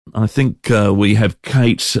I think we have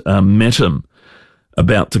Kate Metam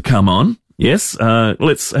about to come on. Yes,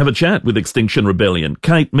 let's have a chat with Extinction Rebellion.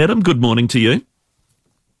 Kate Metam, good morning to you.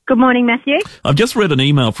 Good morning, Matthew. I've just read an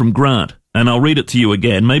email from Grant, and I'll read it to you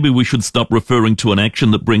again. Maybe we should stop referring to an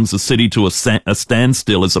action that brings a city to a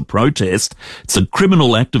standstill as a protest. It's a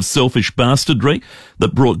criminal act of selfish bastardry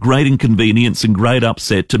that brought great inconvenience and great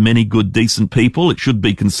upset to many good, decent people. It should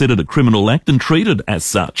be considered a criminal act and treated as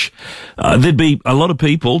such. There'd be a lot of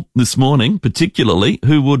people this morning, particularly,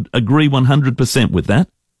 who would agree 100% with that.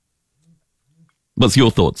 What's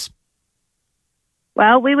your thoughts?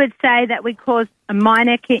 Well, we would say that we caused a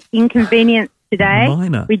minor inconvenience today.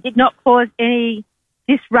 Minor. We did not cause any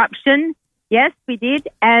disruption. Yes, we did.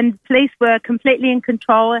 And police were completely in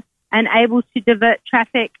control and able to divert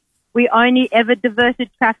traffic. We only ever diverted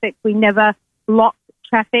traffic. We never blocked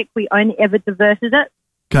traffic. We only ever diverted it.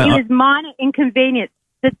 Okay. It was minor inconvenience.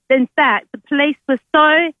 In fact, the police were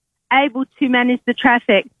so able to manage the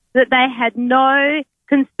traffic that they had no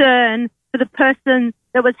concern for the person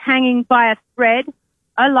that was hanging by a thread,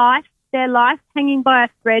 their life hanging by a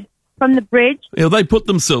thread from the bridge. Yeah, they put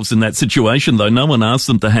themselves in that situation, though. No one asked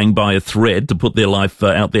them to hang by a thread, to put their life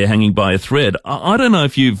out there hanging by a thread. I don't know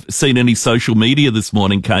if you've seen any social media this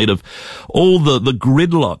morning, Kate, of all the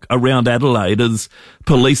gridlock around Adelaide as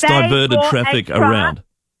police diverted traffic around.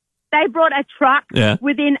 They brought a truck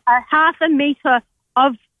within a half a metre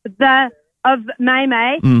of May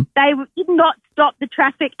May. They did not stop the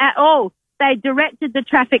traffic at all. They directed the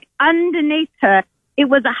traffic underneath her. It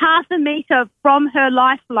was a half a metre from her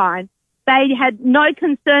lifeline. They had no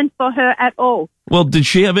concern for her at all. Well, did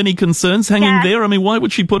she have any concerns hanging there? I mean, why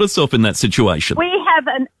would she put herself in that situation? We have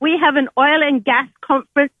an oil and gas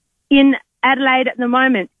conference in Adelaide at the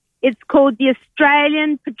moment. It's called the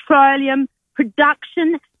Australian Petroleum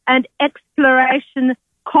Production and Exploration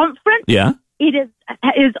Conference. Yeah. It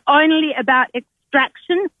is only about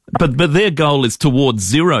extraction. But their goal is towards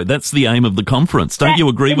zero. That's the aim of the conference. Don't you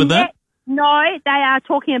agree with that? No, they are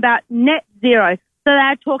talking about net zero. So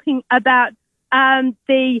they're talking about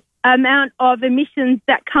the amount of emissions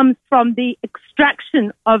that comes from the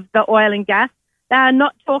extraction of the oil and gas. They are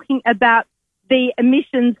not talking about the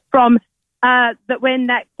emissions from when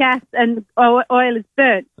that gas and oil is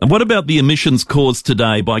burnt. And what about the emissions caused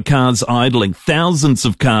today by cars idling? Thousands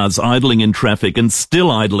of cars idling in traffic and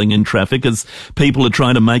still idling in traffic as people are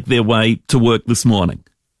trying to make their way to work this morning.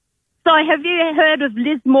 So have you heard of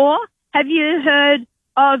Lismore? Have you heard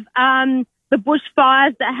of the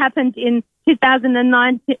bushfires that happened in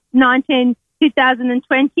 2019,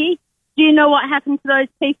 2020? Do you know what happened to those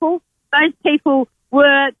people? Those people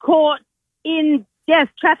were caught in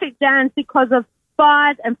traffic jams because of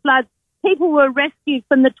fires and floods. People were rescued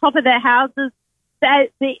from the top of their houses.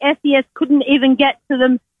 The SES couldn't even get to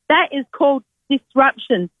them. That is called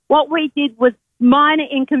disruption. What we did was minor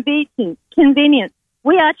inconvenience.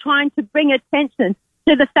 We are trying to bring attention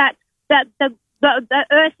to the fact that the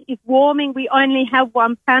Earth is warming. We only have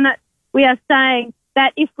one planet. We are saying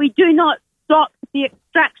that if we do not stop the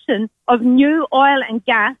extraction of new oil and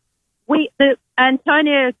gas,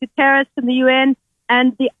 Antonio Guterres from the UN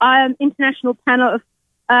and the International Panel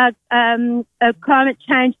of Climate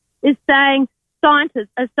Change is saying,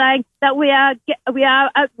 scientists are saying that we are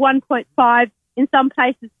at 1.5 in some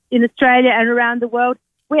places in Australia and around the world.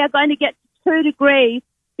 We are going to get to 2 degrees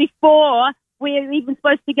before we are even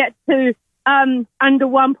supposed to get to under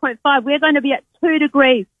 1.5. We're going to be at 2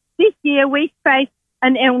 degrees. This year we face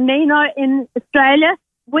an El Nino in Australia.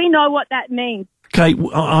 We know what that means. Kate,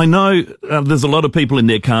 I know there's a lot of people in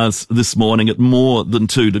their cars this morning at more than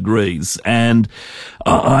 2 degrees, and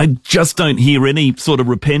I just don't hear any sort of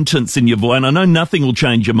repentance in your voice, and I know nothing will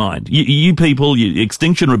change your mind. You people,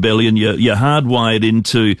 Extinction Rebellion, you're hardwired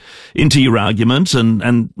into your argument,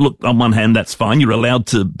 and look, on one hand, that's fine, you're allowed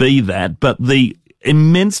to be that, but the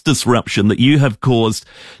immense disruption that you have caused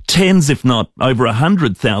tens, if not over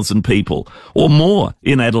 100,000 people or more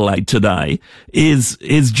in Adelaide today is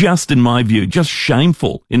just, in my view, just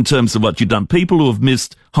shameful in terms of what you've done. People who have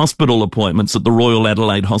missed hospital appointments at the Royal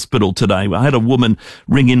Adelaide Hospital today. I had a woman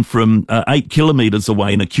ring in from 8 kilometres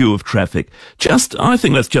away in a queue of traffic. I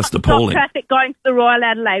think that's just appalling. Traffic going to the Royal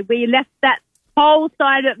Adelaide. We left that whole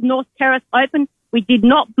side of North Terrace open. We did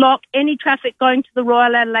not block any traffic going to the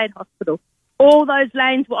Royal Adelaide Hospital. All those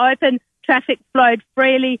lanes were open. Traffic flowed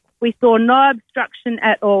freely. We saw no obstruction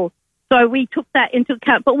at all. So we took that into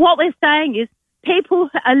account. But what we're saying is people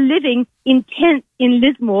are living in tents in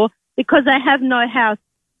Lismore because they have no house.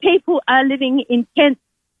 People are living in tents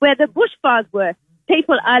where the bushfires were.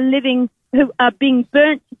 People are living who are being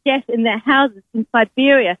burnt to death in their houses in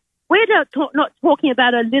Siberia. We're not talking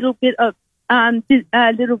about a little bit of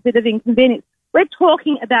a little bit of inconvenience. We're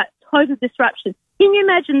talking about total disruption. Can you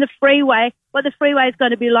imagine the freeway, what the freeway is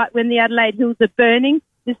going to be like when the Adelaide Hills are burning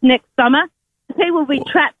this next summer? People will be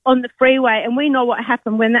trapped on the freeway, and we know what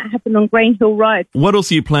happened when that happened on Green Hill Road. What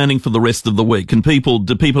else are you planning for the rest of the week? Do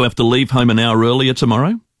people have to leave home an hour earlier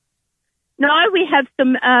tomorrow? No, we have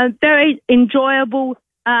some very enjoyable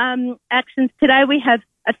actions today. We have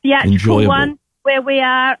a theatrical one where we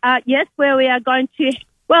are, where we are going to,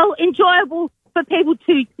 enjoyable for people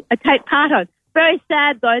to take part on. Very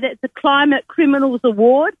sad, though, that it's a Climate Criminals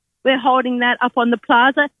Award. We're holding that up on the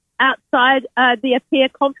plaza outside the Appear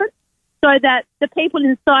conference so that the people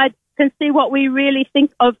inside can see what we really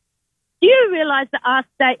think of. Do you realise that our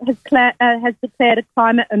state has declared a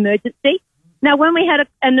climate emergency? Now, when we had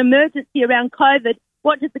an emergency around COVID,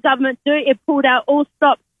 what did the government do? It pulled out all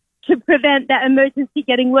stops to prevent that emergency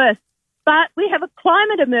getting worse. But we have a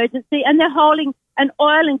climate emergency, and they're holding an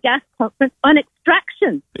oil and gas conference on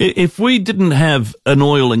extraction. If we didn't have an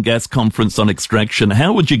oil and gas conference on extraction,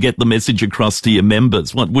 how would you get the message across to your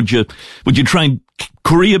members? What would you train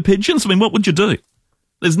courier pigeons? I mean, what would you do?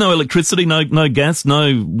 There's no electricity, no gas,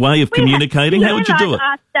 no way of communicating. How would you do it?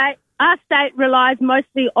 Our state relies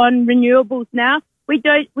mostly on renewables now. We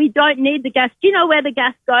don't need the gas. Do you know where the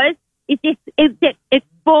gas goes? It's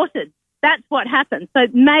exported. That's what happens. So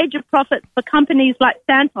major profits for companies like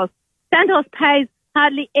Santos. Santos pays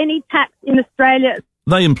hardly any tax in Australia.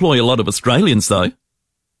 They employ a lot of Australians, though.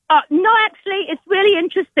 No, actually, it's really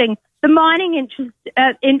interesting. The mining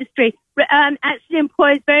industry actually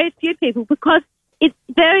employs very few people because it's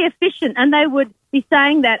very efficient, and they would be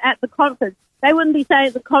saying that at the conference. They wouldn't be saying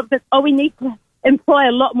at the conference, we need to employ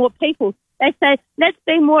a lot more people. They say, let's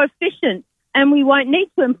be more efficient, and we won't need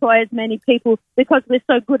to employ as many people because we're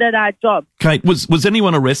so good at our job. Kate, was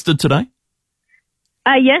anyone arrested today?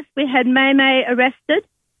 Yes, we had May arrested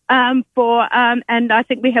and I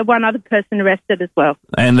think we had one other person arrested as well.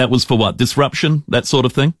 And that was for what? Disruption, that sort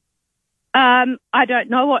of thing? I don't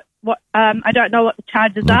know what the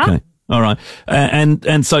charges are. Okay, all right.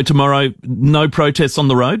 And so tomorrow, no protests on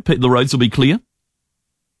the road. The roads will be clear.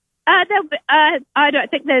 I don't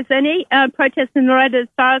think there's any protests in the road as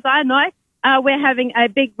far as I know. We're having a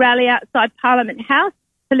big rally outside Parliament House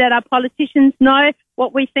to let our politicians know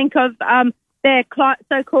what we think of their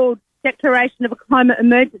so-called declaration of a climate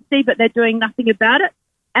emergency, but they're doing nothing about it.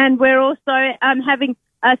 And we're also having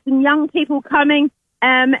some young people coming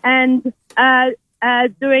and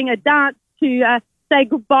doing a dance to say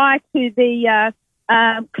goodbye to the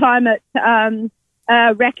climate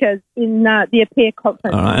wreckers in the Appear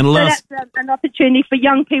conference. And so that's an opportunity for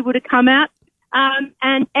young people to come out.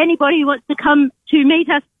 And anybody who wants to come to meet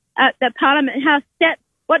us at the Parliament House steps.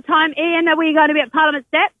 What time, Ian, are we going to be at Parliament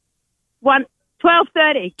steps?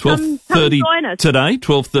 12:30. 12:30 join us. Today?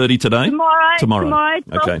 12:30 today? Tomorrow.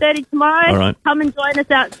 12:30 tomorrow. All right. Come and join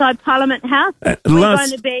us outside Parliament House. We're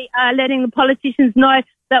going to be letting the politicians know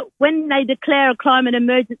that when they declare a climate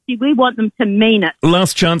emergency, we want them to mean it.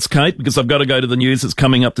 Last chance, Kate, because I've got to go to the news. It's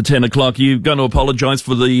coming up to 10 o'clock. You're going to apologise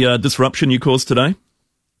for the disruption you caused today?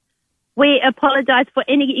 We apologise for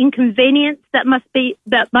any inconvenience that might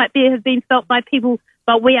have been felt by people,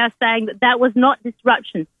 but we are saying that was not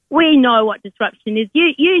disruption. We know what disruption is.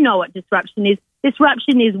 You know what disruption is.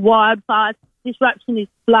 Disruption is wildfires. Disruption is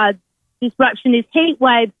floods. Disruption is heat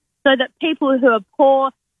waves, so that people who are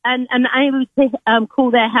poor and unable to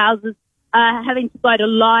cool their houses are having to go to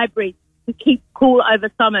libraries to keep cool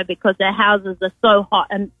over summer because their houses are so hot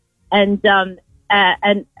and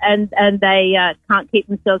they can't keep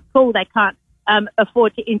themselves cool. They can't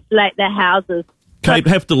afford to insulate their houses. Kate,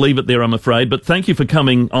 have to leave it there, I'm afraid. But thank you for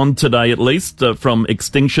coming on today, at least, from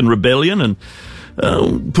Extinction Rebellion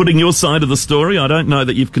and putting your side of the story. I don't know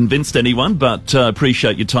that you've convinced anyone, but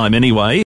appreciate your time anyway.